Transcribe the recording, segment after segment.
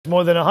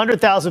More than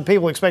 100,000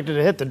 people expected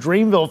to hit the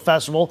Dreamville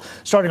Festival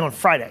starting on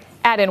Friday.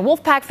 Add in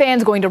Wolfpack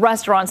fans going to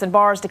restaurants and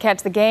bars to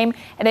catch the game,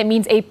 and it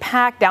means a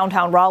packed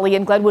downtown Raleigh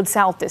and Glenwood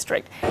South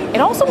District.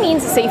 It also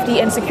means safety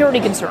and security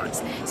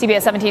concerns.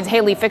 CBS 17's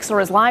Haley Fixler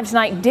is live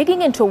tonight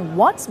digging into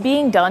what's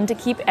being done to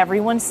keep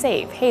everyone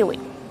safe. Haley.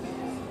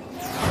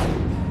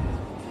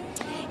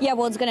 Yeah,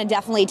 well, it's going to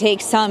definitely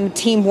take some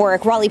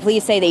teamwork. Raleigh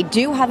police say they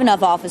do have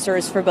enough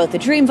officers for both the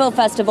Dreamville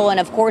Festival and,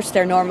 of course,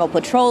 their normal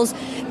patrols.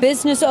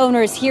 Business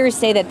owners here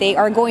say that they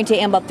are going to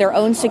amp up their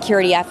own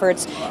security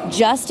efforts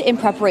just in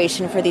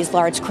preparation for these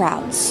large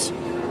crowds.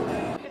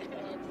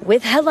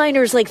 With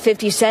headliners like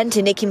 50 Cent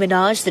and Nicki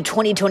Minaj, the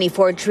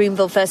 2024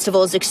 Dreamville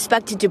Festival is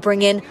expected to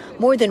bring in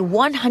more than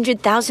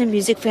 100,000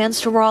 music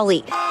fans to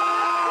Raleigh.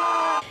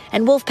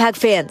 And Wolfpack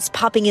fans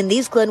popping in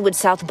these Glenwood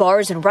South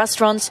bars and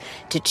restaurants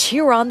to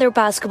cheer on their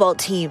basketball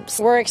teams.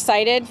 We're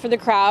excited for the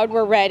crowd.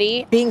 We're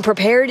ready. Being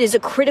prepared is a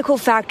critical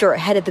factor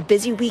ahead of the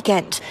busy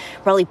weekend.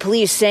 Raleigh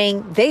police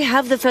saying they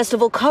have the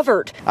festival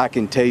covered. I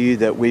can tell you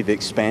that we've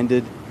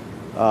expanded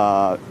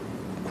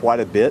quite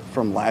a bit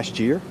from last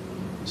year,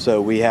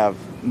 so we have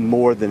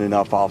more than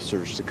enough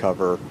officers to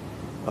cover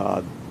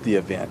the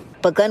event.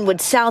 But Glenwood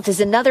South is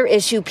another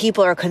issue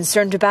people are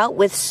concerned about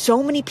with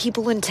so many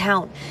people in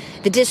town.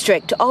 The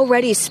district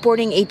already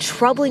sporting a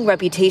troubling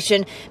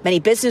reputation many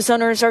business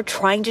owners are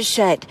trying to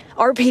shed.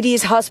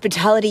 RPD's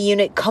hospitality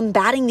unit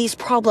combating these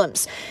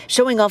problems,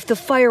 showing off the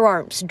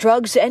firearms,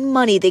 drugs, and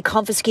money they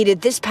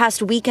confiscated this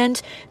past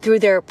weekend through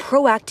their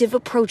proactive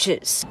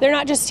approaches. They're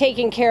not just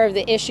taking care of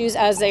the issues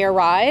as they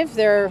arrive.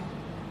 They're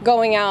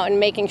going out and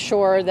making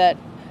sure that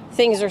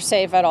things are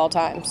safe at all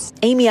times.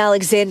 Amy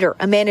Alexander,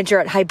 a manager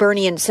at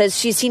Hibernian, says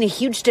she's seen a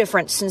huge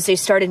difference since they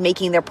started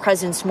making their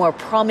presence more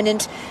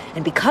prominent.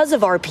 And because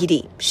of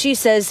RPD, she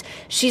says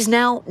she's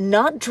now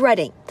not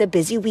dreading the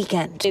busy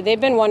weekend.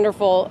 They've been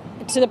wonderful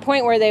to the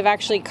point where they've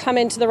actually come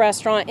into the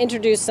restaurant,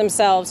 introduced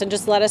themselves, and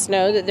just let us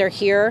know that they're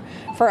here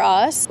for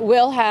us.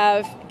 We'll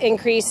have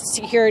increased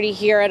security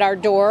here at our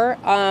door,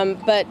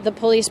 but the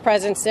police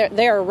presence,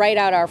 they are right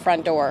out our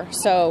front door.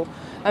 So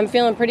I'm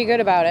feeling pretty good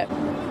about it.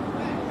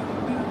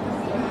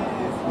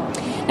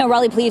 Now,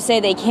 Raleigh police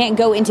say they can't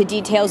go into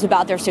details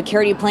about their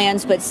security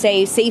plans, but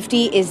say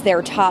safety is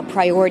their top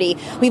priority.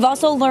 We've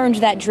also learned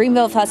that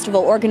Dreamville Festival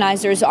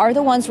organizers are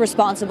the ones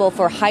responsible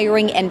for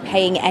hiring and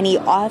paying any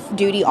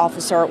off-duty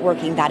officer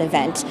working that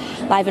event.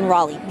 Live in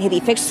Raleigh,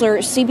 Haley Fixler,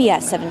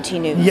 CBS 17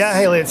 News. Yeah,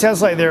 Haley, it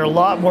sounds like they're a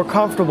lot more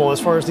comfortable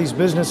as far as these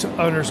business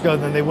owners go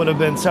than they would have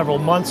been several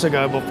months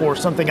ago before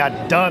something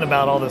got done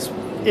about all this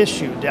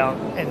issue down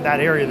in that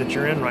area that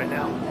you're in right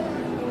now.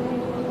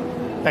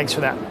 Thanks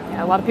for that.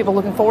 Yeah, a lot of people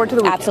looking forward to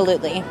the weekend.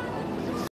 Absolutely.